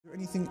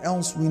Anything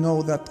else we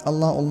know that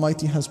Allah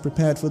Almighty has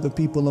prepared for the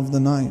people of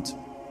the night?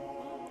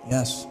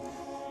 Yes.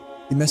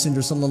 The Messenger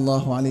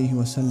sallallahu alayhi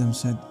wa sallam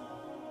said,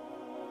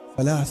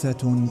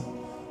 ثلاثة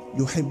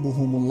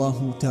يحبهم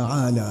الله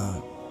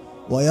تعالى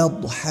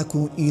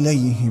ويضحك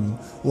إليهم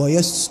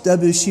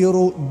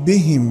ويستبشر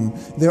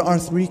بهم. There are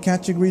three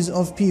categories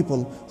of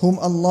people whom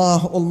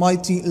Allah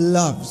Almighty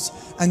loves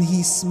and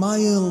He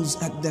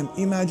smiles at them.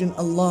 Imagine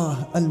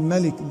Allah,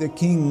 Al-Malik, the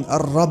King,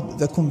 Al-Rabb,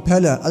 the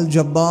Compeller,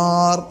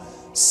 Al-Jabbar,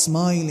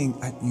 smiling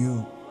at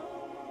you.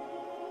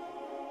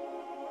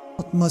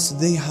 What must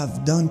they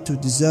have done to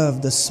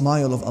deserve the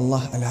smile of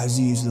Allah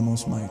Al-Aziz, the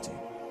Most Mighty?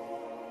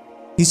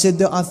 He said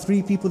there are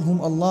three people whom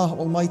Allah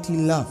Almighty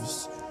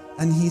loves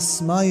and He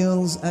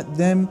smiles at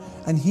them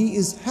and He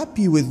is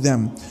happy with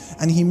them.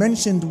 And He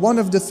mentioned one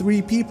of the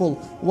three people,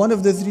 one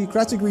of the three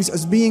categories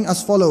as being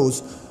as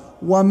follows: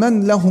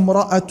 وَمَنْ لَهُ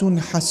امْرَأَةٌ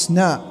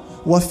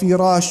حَسْنَاءٌ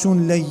وَفِرَاشٌ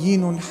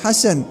لَيِّنٌ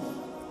حَسَنٌ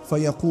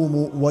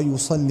فيقوم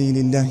ويصلي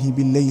لله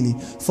بالليل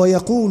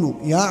فيقول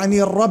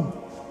يعني الرب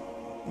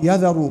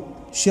يذر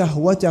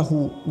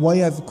شهوته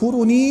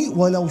ويذكرني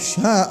ولو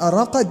شاء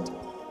رقد.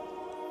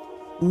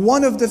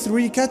 One of the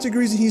three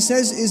categories, he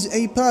says, is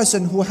a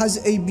person who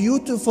has a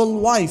beautiful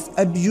wife,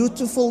 a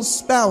beautiful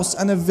spouse,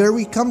 and a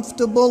very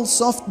comfortable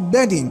soft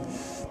bedding.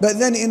 But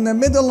then in the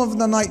middle of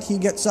the night he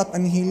gets up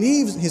and he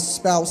leaves his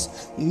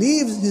spouse,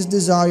 leaves his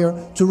desire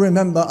to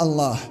remember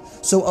Allah.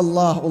 So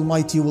Allah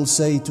Almighty will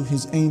say to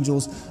His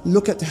angels,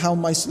 look at how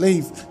my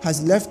slave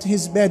has left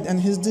his bed and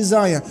his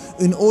desire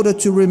in order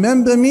to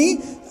remember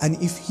me,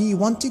 and if he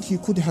wanted he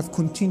could have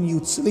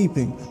continued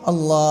sleeping.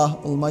 Allah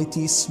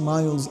Almighty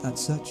smiles at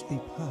such a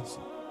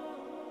person.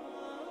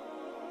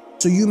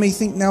 So you may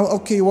think now,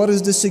 okay, what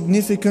is the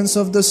significance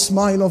of the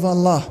smile of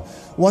Allah?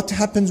 What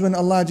happens when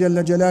Allah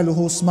Jalla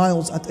Jalaluhu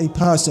smiles at a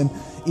person?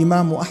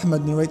 Imam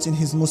Mohamed narrates in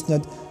his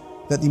Musnad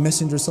that the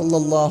Messenger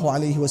sallallahu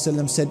alayhi wa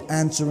sallam said,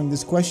 answering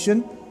this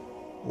question,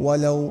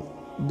 وَلَوْ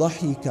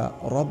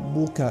ضَحِكَ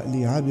رَبُّكَ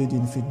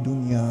لِعَبْدٍ فِي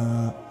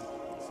الدُّنْيَا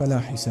فَلَا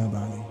حِسَابَ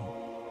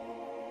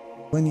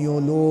عَلَيْهِ. When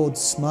your Lord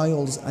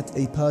smiles at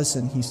a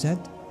person, he said,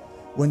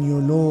 when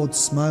your Lord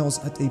smiles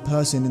at a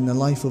person in the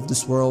life of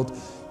this world,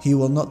 He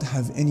will not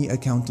have any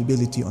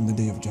accountability on the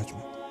Day of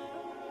Judgment.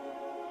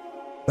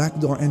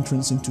 Backdoor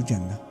entrance into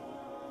Jannah.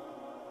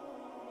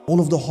 All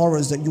of the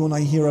horrors that you and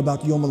I hear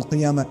about Yawm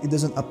al-Qiyamah, it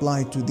doesn't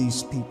apply to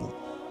these people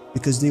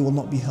because they will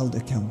not be held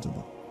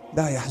accountable.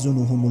 لا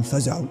يحزنهم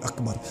الفزع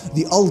الأكبر.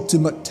 The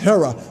ultimate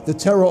terror, the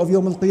terror of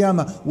Yawm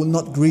al-Qiyamah will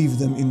not grieve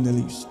them in the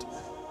least.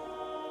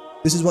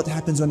 This is what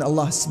happens when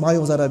Allah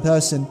smiles at a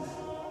person.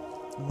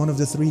 One of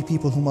the three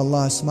people whom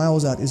Allah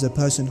smiles at is a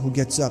person who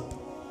gets up,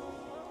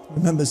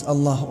 remembers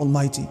Allah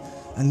Almighty,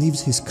 and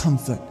leaves his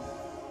comfort,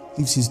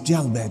 leaves his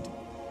jail bed,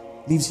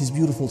 leaves his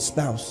beautiful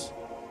spouse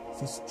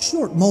for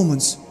short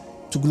moments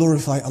to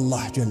glorify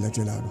Allah Jalla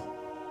Jalaluhu.